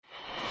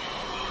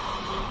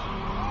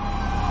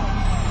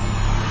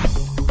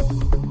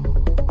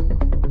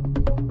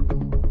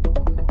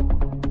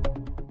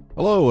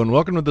Hello and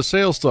welcome to the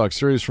Sales Talk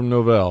series from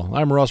Novell.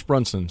 I'm Ross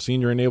Brunson,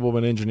 Senior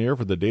Enablement Engineer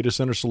for the Data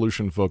Center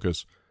Solution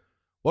Focus.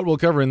 What we'll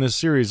cover in this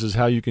series is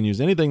how you can use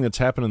anything that's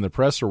happened in the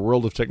press or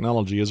world of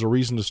technology as a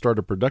reason to start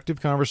a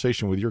productive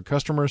conversation with your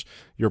customers,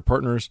 your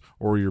partners,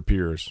 or your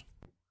peers.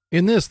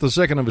 In this, the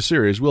second of a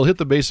series, we'll hit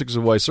the basics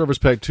of why Service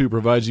Pack 2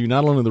 provides you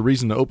not only the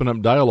reason to open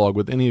up dialogue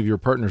with any of your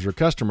partners or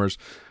customers,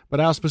 but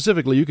how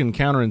specifically you can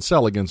counter and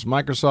sell against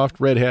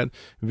Microsoft, Red Hat,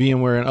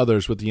 VMware, and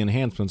others with the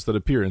enhancements that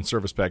appear in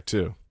Service Pack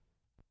 2.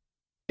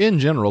 In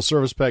general,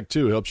 Service Pack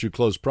 2 helps you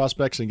close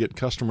prospects and get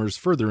customers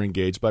further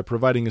engaged by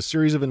providing a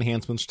series of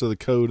enhancements to the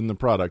code and the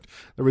product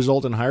that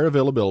result in higher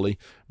availability,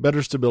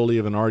 better stability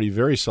of an already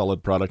very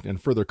solid product,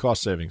 and further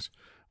cost savings.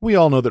 We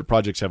all know that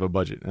projects have a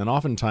budget, and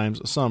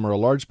oftentimes some or a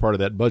large part of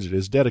that budget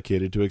is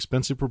dedicated to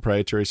expensive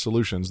proprietary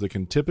solutions that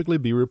can typically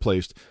be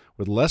replaced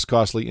with less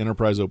costly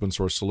enterprise open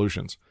source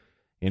solutions.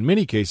 In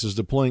many cases,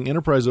 deploying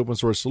enterprise open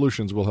source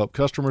solutions will help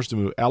customers to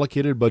move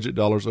allocated budget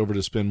dollars over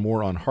to spend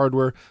more on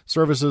hardware,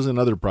 services, and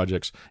other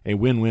projects, a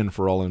win-win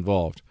for all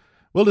involved.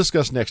 We'll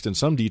discuss next in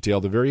some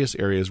detail the various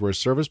areas where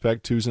Service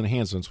Pack 2's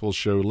enhancements will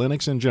show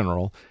Linux in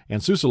general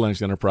and SUSE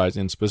Linux Enterprise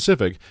in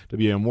specific to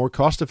be a more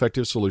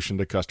cost-effective solution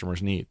to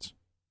customers' needs.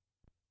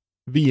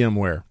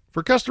 VMware.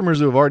 For customers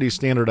who have already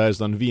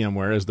standardized on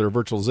VMware as their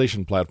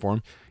virtualization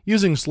platform,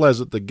 using SLES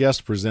at the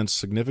guest presents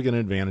significant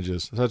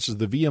advantages, such as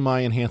the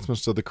VMI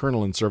enhancements to the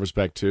kernel in Service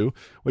Pack 2,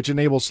 which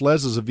enable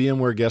SLES as a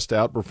VMware guest to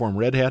outperform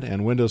Red Hat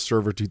and Windows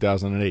Server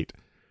 2008.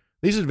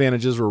 These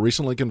advantages were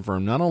recently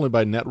confirmed not only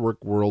by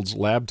Network World's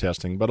lab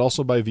testing, but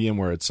also by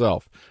VMware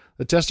itself.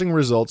 The testing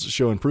results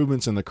show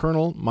improvements in the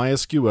kernel,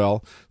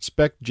 MySQL,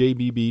 Spec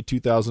JBB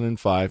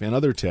 2005, and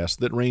other tests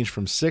that range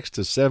from 6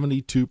 to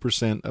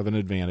 72% of an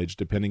advantage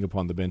depending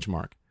upon the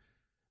benchmark.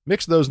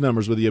 Mix those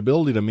numbers with the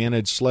ability to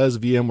manage SLES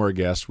VMware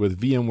guests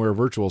with VMware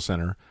Virtual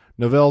Center,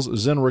 Novell's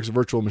ZenWorks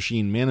virtual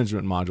machine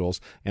management modules,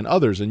 and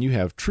others, and you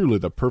have truly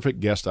the perfect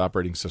guest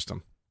operating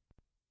system.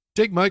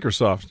 Take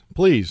Microsoft,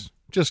 please.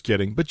 Just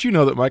kidding, but you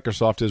know that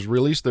Microsoft has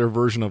released their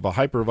version of a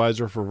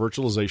hypervisor for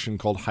virtualization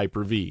called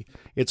Hyper-V.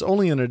 It's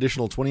only an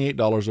additional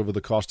 $28 over the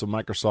cost of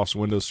Microsoft's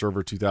Windows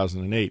Server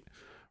 2008.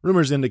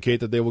 Rumors indicate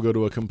that they will go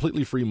to a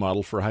completely free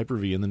model for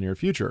Hyper-V in the near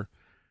future.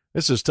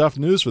 This is tough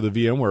news for the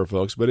VMware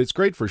folks, but it's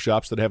great for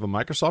shops that have a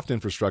Microsoft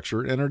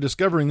infrastructure and are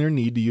discovering their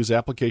need to use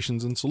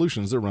applications and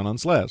solutions that run on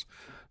SLES.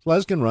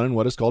 SLES can run in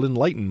what is called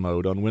Enlighten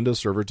mode on Windows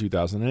Server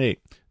 2008.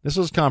 This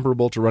is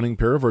comparable to running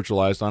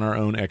Paravirtualized on our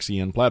own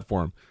XEN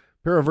platform.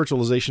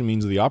 Paravirtualization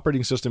means the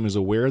operating system is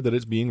aware that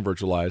it's being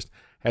virtualized,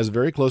 has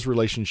very close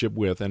relationship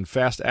with and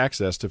fast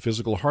access to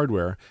physical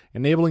hardware,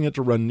 enabling it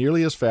to run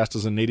nearly as fast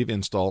as a native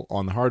install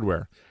on the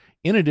hardware.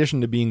 In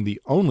addition to being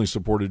the only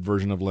supported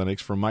version of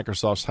Linux from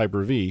Microsoft's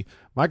Hyper-V,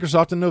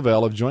 Microsoft and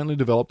Novell have jointly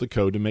developed the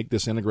code to make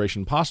this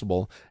integration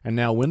possible, and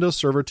now Windows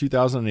Server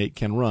 2008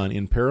 can run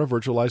in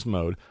Paravirtualized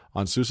mode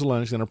on SUSE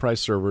Linux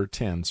Enterprise Server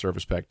 10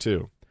 Service Pack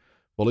 2.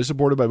 Fully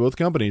supported by both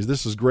companies,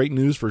 this is great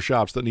news for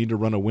shops that need to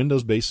run a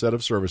Windows-based set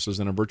of services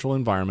in a virtual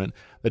environment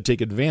that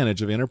take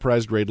advantage of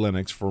enterprise-grade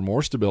Linux for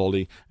more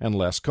stability and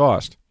less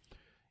cost.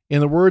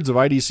 In the words of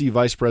IDC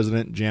Vice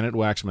President Janet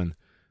Waxman,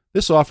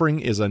 this offering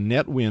is a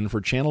net win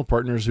for channel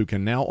partners who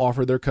can now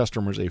offer their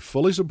customers a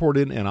fully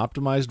supported and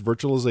optimized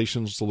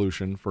virtualization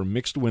solution for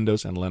mixed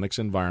Windows and Linux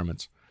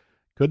environments.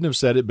 Couldn't have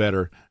said it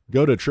better.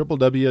 Go to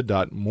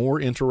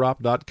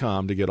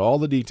www.moreinterop.com to get all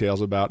the details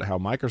about how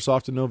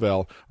Microsoft and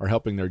Novell are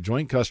helping their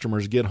joint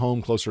customers get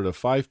home closer to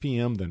 5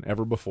 p.m. than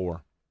ever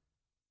before.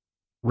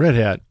 Red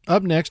Hat.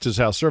 Up next is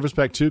how Service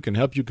Pack 2 can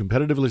help you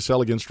competitively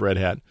sell against Red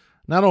Hat.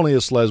 Not only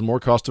is SLES more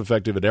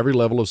cost-effective at every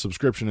level of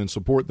subscription and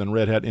support than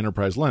Red Hat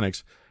Enterprise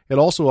Linux, it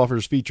also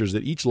offers features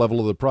at each level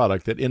of the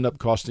product that end up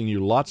costing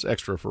you lots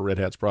extra for Red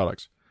Hat's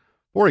products.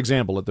 For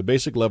example, at the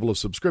basic level of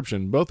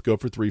subscription, both go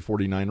for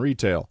 $349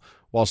 retail,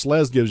 while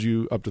SLES gives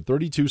you up to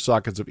 32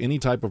 sockets of any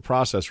type of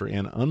processor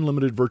and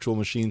unlimited virtual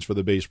machines for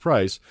the base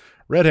price.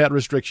 Red Hat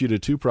restricts you to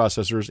 2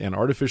 processors and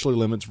artificially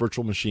limits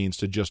virtual machines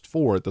to just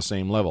 4 at the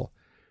same level.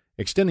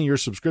 Extending your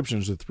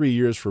subscriptions to 3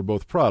 years for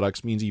both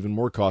products means even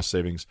more cost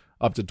savings,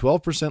 up to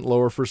 12%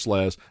 lower for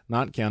SLES,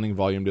 not counting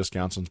volume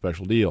discounts and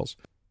special deals.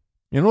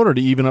 In order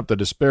to even up the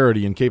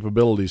disparity in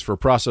capabilities for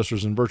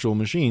processors and virtual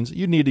machines,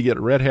 you need to get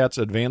Red Hat's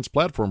Advanced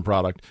Platform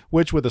product,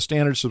 which with a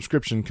standard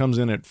subscription comes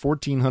in at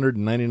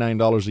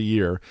 $1,499 a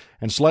year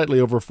and slightly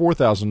over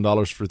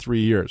 $4,000 for 3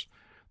 years.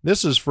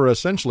 This is for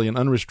essentially an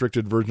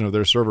unrestricted version of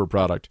their server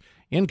product.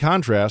 In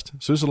contrast,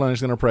 SUSE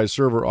Linux Enterprise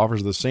Server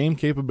offers the same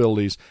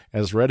capabilities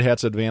as Red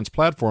Hat's Advanced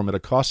Platform at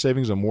a cost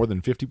savings of more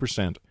than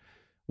 50%.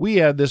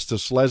 We add this to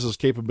SLES's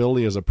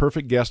capability as a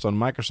perfect guest on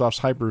Microsoft's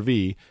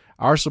Hyper-V,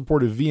 our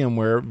support of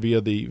VMware via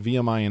the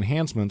VMI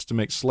enhancements to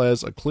make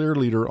SLES a clear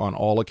leader on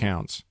all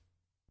accounts.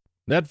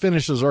 That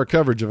finishes our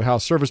coverage of how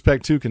Service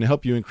Pack 2 can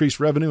help you increase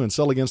revenue and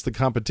sell against the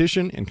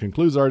competition and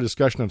concludes our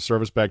discussion of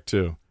Service Pack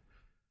 2.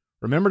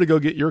 Remember to go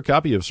get your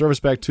copy of Service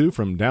Pack 2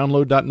 from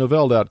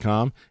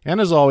download.novell.com, and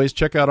as always,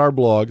 check out our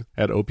blog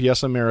at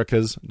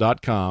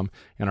opsamericas.com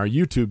and our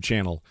YouTube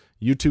channel,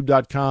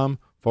 youtube.com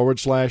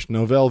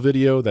 /Novell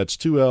Video. That's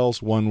 2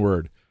 L's, one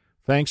word.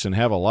 Thanks and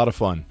have a lot of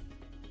fun.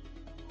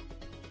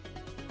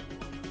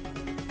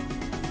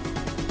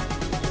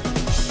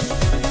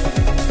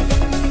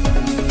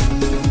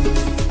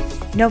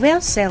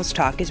 Novell Sales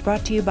Talk is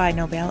brought to you by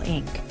Novell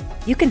Inc.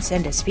 You can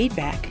send us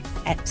feedback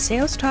at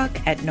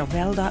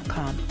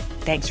salestalk@novell.com.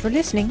 Thanks for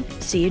listening.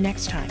 See you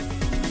next time.